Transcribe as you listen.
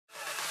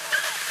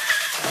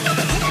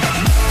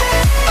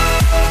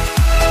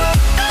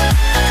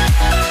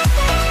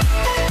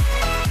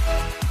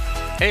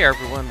Hey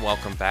everyone,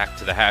 welcome back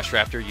to the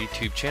HashRaptor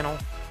YouTube channel.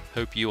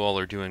 Hope you all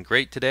are doing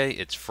great today.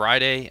 It's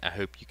Friday. I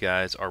hope you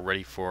guys are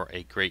ready for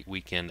a great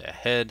weekend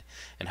ahead,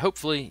 and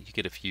hopefully you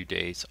get a few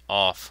days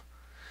off.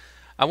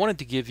 I wanted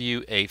to give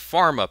you a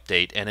farm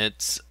update, and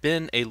it's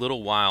been a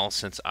little while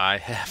since I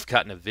have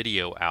gotten a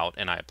video out,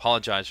 and I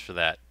apologize for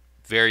that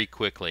very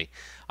quickly.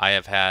 I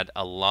have had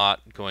a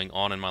lot going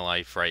on in my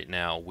life right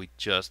now. We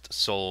just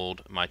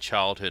sold my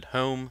childhood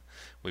home.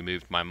 We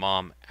moved my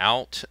mom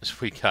out.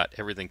 We got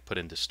everything put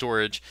into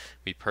storage.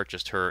 We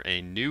purchased her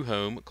a new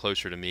home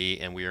closer to me,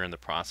 and we are in the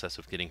process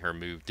of getting her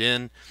moved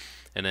in.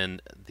 And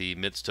in the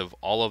midst of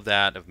all of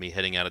that, of me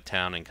heading out of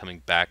town and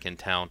coming back in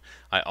town,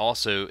 I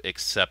also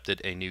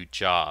accepted a new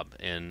job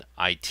in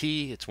IT.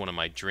 It's one of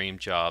my dream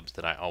jobs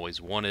that I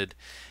always wanted,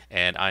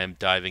 and I am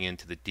diving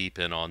into the deep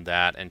end on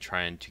that and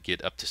trying to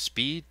get up to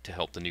speed to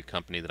help the new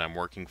company that I'm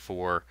working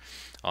for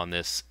on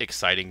this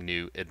exciting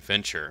new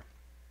adventure.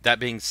 That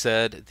being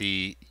said,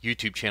 the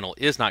YouTube channel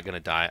is not going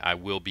to die. I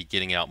will be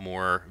getting out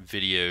more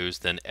videos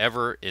than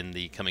ever in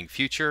the coming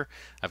future.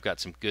 I've got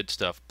some good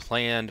stuff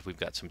planned. We've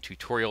got some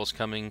tutorials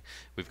coming.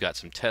 We've got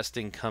some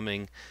testing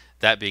coming.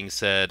 That being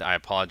said, I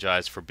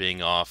apologize for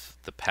being off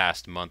the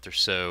past month or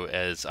so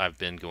as I've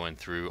been going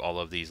through all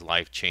of these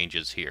life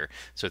changes here.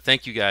 So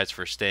thank you guys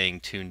for staying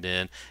tuned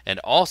in. And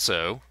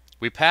also,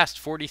 we passed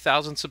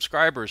 40,000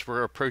 subscribers.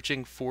 We're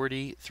approaching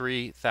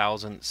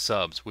 43,000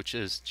 subs, which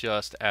is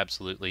just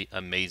absolutely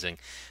amazing.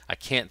 I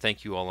can't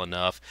thank you all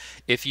enough.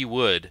 If you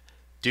would,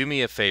 do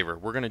me a favor.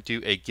 We're going to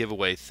do a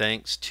giveaway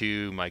thanks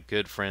to my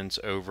good friends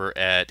over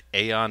at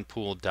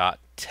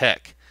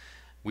aeonpool.tech.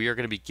 We are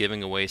going to be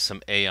giving away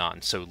some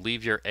Aeon. So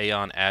leave your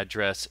Aeon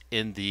address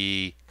in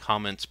the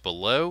comments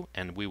below,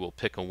 and we will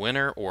pick a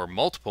winner or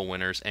multiple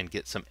winners and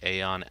get some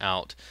Aeon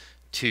out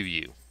to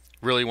you.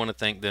 Really want to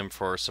thank them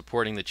for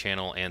supporting the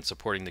channel and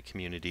supporting the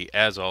community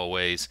as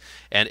always.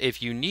 And if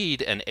you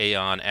need an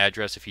Aeon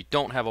address, if you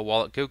don't have a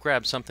wallet, go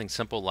grab something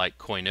simple like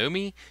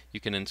Coinomi. You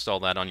can install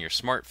that on your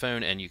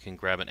smartphone, and you can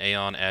grab an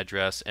Aeon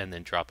address and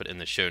then drop it in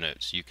the show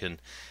notes. You can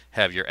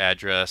have your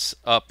address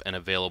up and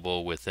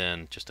available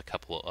within just a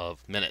couple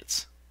of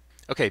minutes.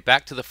 Okay,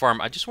 back to the farm.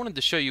 I just wanted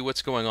to show you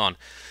what's going on.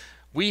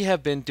 We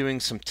have been doing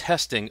some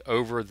testing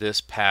over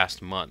this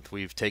past month.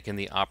 We've taken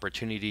the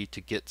opportunity to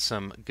get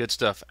some good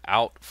stuff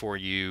out for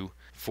you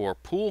for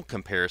pool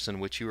comparison,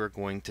 which you are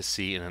going to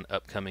see in an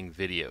upcoming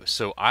video.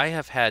 So I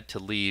have had to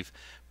leave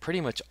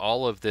pretty much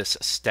all of this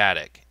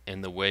static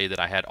in the way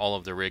that I had all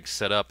of the rigs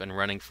set up and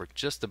running for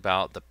just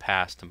about the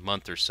past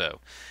month or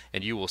so.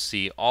 And you will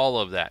see all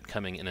of that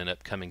coming in an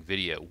upcoming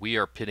video. We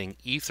are pitting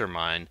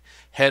Ethermine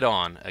head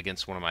on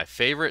against one of my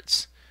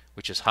favorites,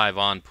 which is Hive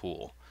On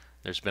Pool.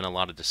 There's been a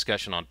lot of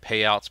discussion on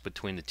payouts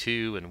between the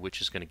two and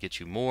which is going to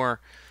get you more.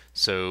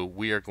 So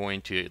we are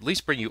going to at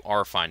least bring you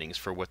our findings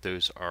for what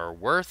those are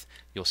worth.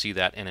 You'll see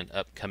that in an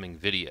upcoming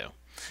video.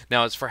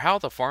 Now, as for how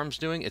the farm's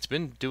doing, it's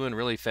been doing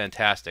really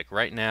fantastic.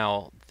 Right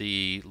now,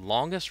 the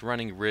longest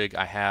running rig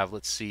I have,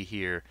 let's see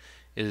here,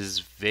 is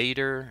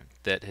Vader,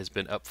 that has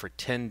been up for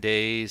 10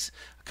 days.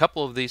 A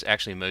couple of these,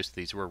 actually most of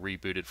these, were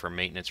rebooted for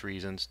maintenance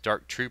reasons.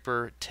 Dark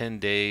Trooper, 10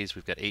 days.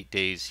 We've got 8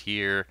 days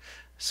here.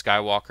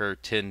 Skywalker,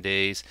 10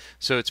 days.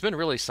 So it's been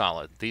really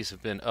solid. These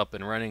have been up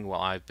and running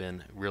while I've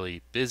been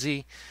really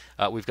busy.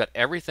 We've got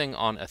everything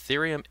on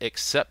Ethereum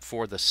except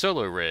for the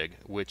solo rig,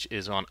 which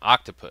is on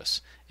Octopus.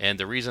 And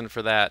the reason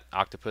for that,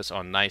 Octopus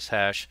on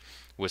NiceHash,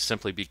 was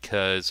simply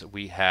because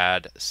we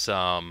had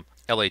some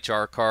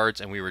LHR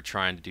cards and we were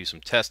trying to do some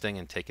testing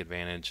and take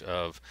advantage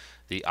of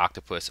the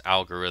Octopus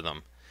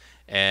algorithm.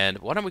 And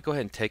why don't we go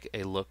ahead and take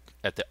a look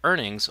at the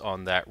earnings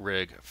on that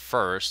rig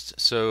first.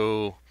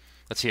 So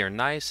let's see here,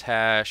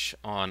 NiceHash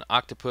on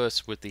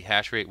Octopus with the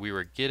hash rate we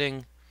were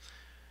getting,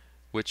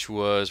 which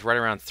was right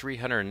around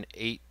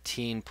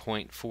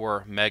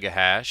 318.4 mega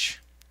hash.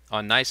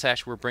 On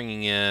NiceHash, we're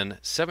bringing in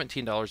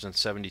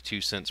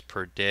 $17.72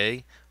 per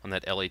day on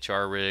that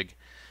LHR rig,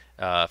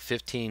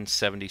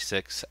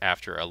 $15.76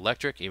 after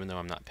electric, even though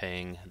I'm not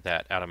paying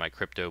that out of my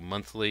crypto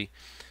monthly.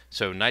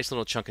 So nice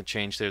little chunk of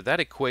change there. That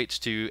equates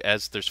to,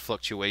 as there's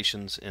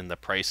fluctuations in the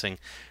pricing,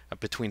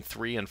 between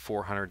 $300 and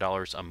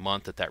 $400 a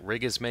month that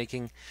rig is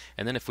making.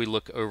 And then if we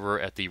look over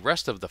at the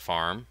rest of the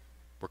farm,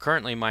 we're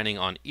currently mining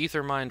on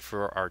Ethermine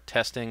for our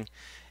testing,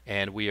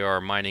 and we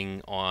are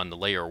mining on the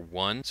layer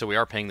 1. So we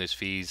are paying those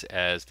fees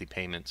as the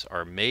payments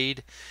are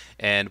made.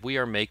 And we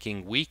are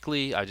making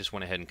weekly, I just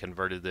went ahead and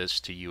converted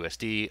this to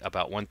USD,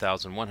 about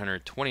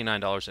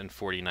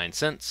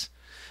 $1,129.49.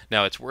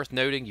 Now, it's worth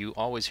noting, you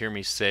always hear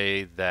me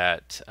say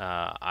that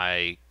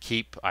I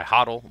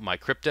hodl my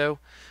crypto.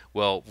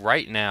 Well,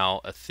 right now,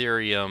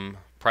 Ethereum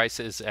price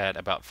is at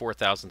about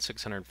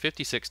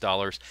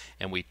 $4,656,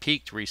 and we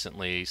peaked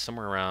recently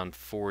somewhere around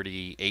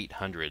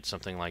 4,800,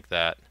 something like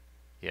that.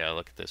 Yeah,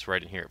 look at this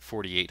right in here at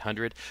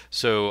 4,800.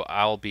 So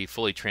I'll be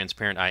fully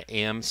transparent. I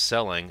am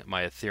selling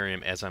my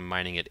Ethereum as I'm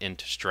mining it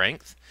into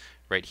strength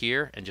right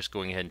here and just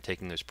going ahead and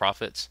taking those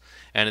profits.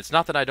 And it's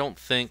not that I don't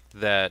think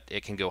that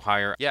it can go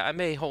higher. Yeah, I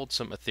may hold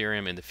some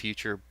Ethereum in the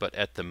future, but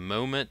at the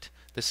moment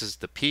This is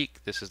the peak.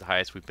 This is the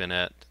highest we've been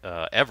at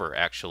ever,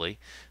 actually.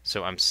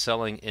 So I'm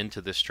selling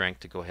into this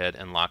strength to go ahead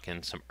and lock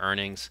in some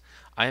earnings.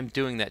 I am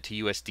doing that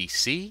to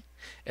USDC,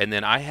 and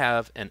then I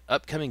have an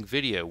upcoming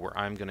video where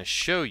I'm going to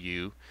show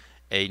you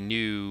a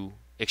new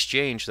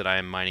exchange that I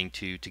am mining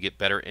to get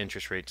better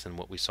interest rates than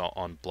what we saw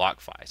on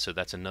BlockFi. So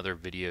that's another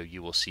video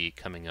you will see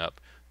coming up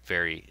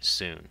very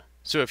soon.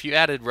 So if you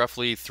added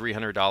roughly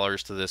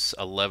 $300 to this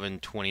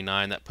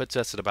 $11.29, that puts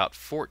us at about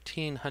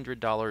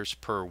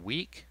 $1,400 per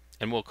week,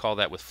 and we'll call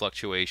that with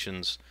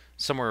fluctuations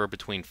somewhere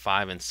between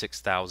 $5,000 and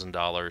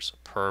 $6,000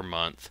 per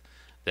month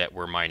that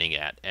we're mining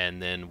at.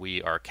 And then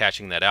we are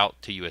cashing that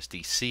out to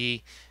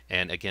USDC,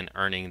 and again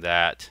earning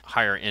that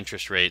higher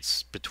interest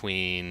rates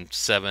between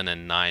 7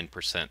 and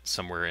 9%,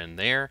 somewhere in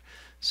there,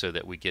 so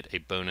that we get a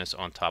bonus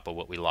on top of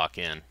what we lock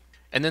in.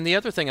 And then the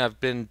other thing I've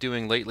been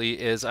doing lately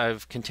is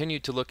I've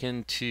continued to look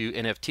into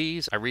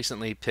NFTs. I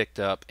recently picked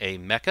up a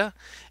mecha,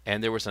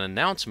 and there was an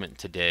announcement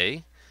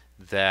today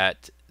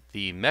that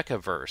the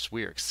Mechaverse,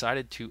 we are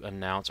excited to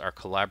announce our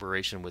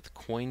collaboration with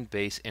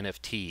Coinbase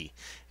NFT.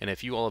 And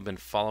if you all have been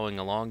following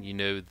along, you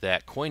know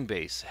that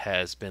Coinbase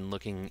has been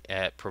looking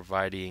at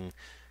providing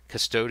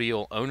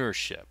custodial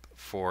ownership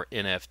for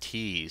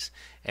NFTs,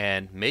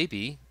 and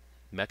maybe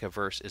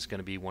Mechaverse is going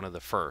to be one of the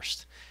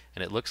first.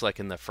 And it looks like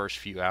in the first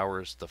few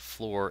hours the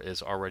floor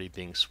is already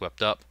being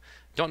swept up.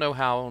 Don't know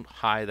how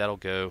high that'll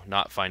go,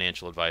 not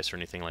financial advice or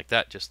anything like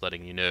that, just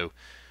letting you know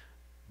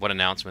what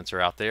announcements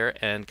are out there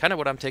and kind of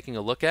what I'm taking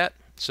a look at.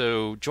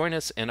 So join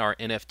us in our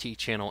NFT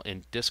channel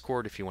in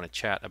Discord if you want to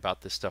chat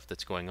about this stuff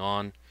that's going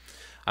on.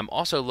 I'm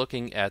also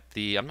looking at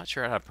the, I'm not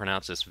sure how to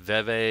pronounce this,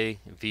 Vive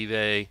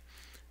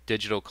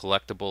Digital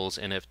Collectibles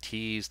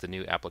NFTs, the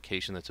new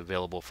application that's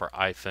available for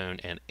iPhone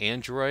and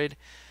Android.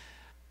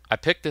 I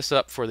picked this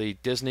up for the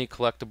Disney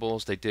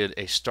collectibles. They did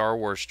a Star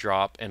Wars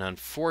drop, and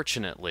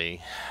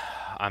unfortunately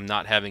I'm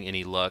not having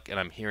any luck, and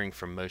I'm hearing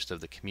from most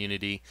of the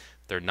community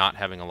they're not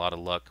having a lot of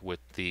luck with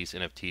these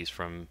NFTs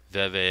from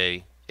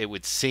Vive. It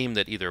would seem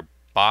that either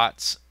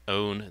bots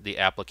own the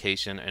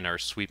application and are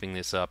sweeping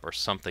this up, or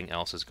something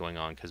else is going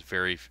on, because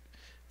very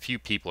few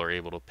people are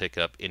able to pick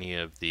up any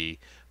of the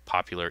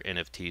popular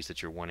NFTs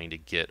that you're wanting to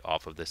get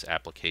off of this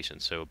application.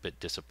 So a bit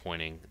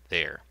disappointing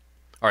there.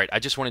 Alright, I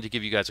just wanted to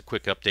give you guys a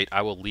quick update.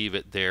 I will leave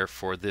it there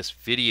for this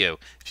video.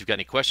 If you've got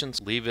any questions,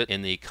 leave it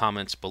in the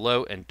comments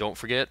below, and don't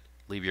forget,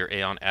 leave your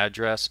Aeon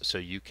address so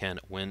you can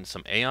win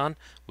some Aeon.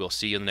 We'll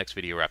see you in the next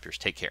video, Raptors.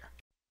 Take care.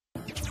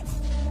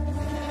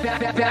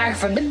 Back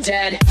from the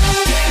dead.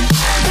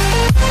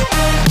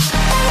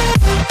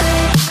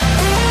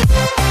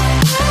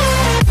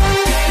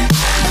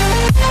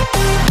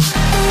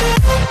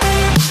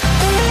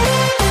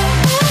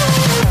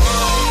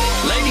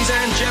 Ladies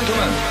and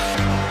gentlemen,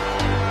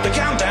 the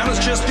countdown has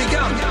just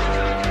begun.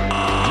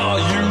 Are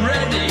you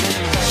ready?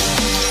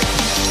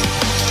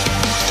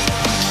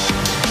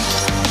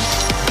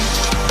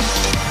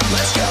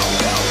 Let's go.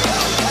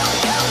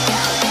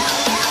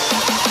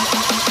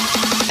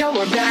 Now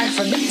we're back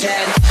from the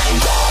dead.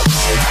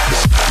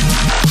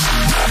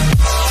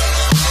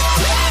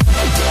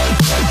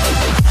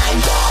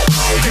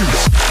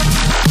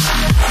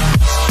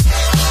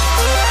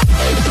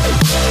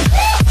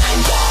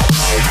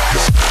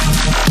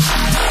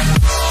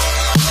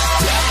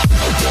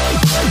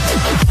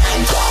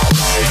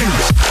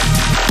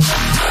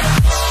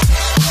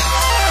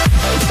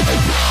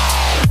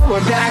 We're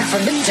back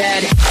from the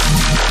dead.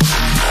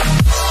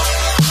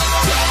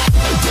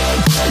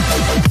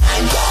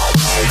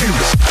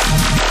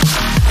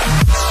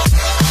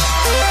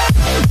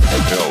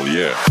 Hell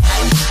yeah.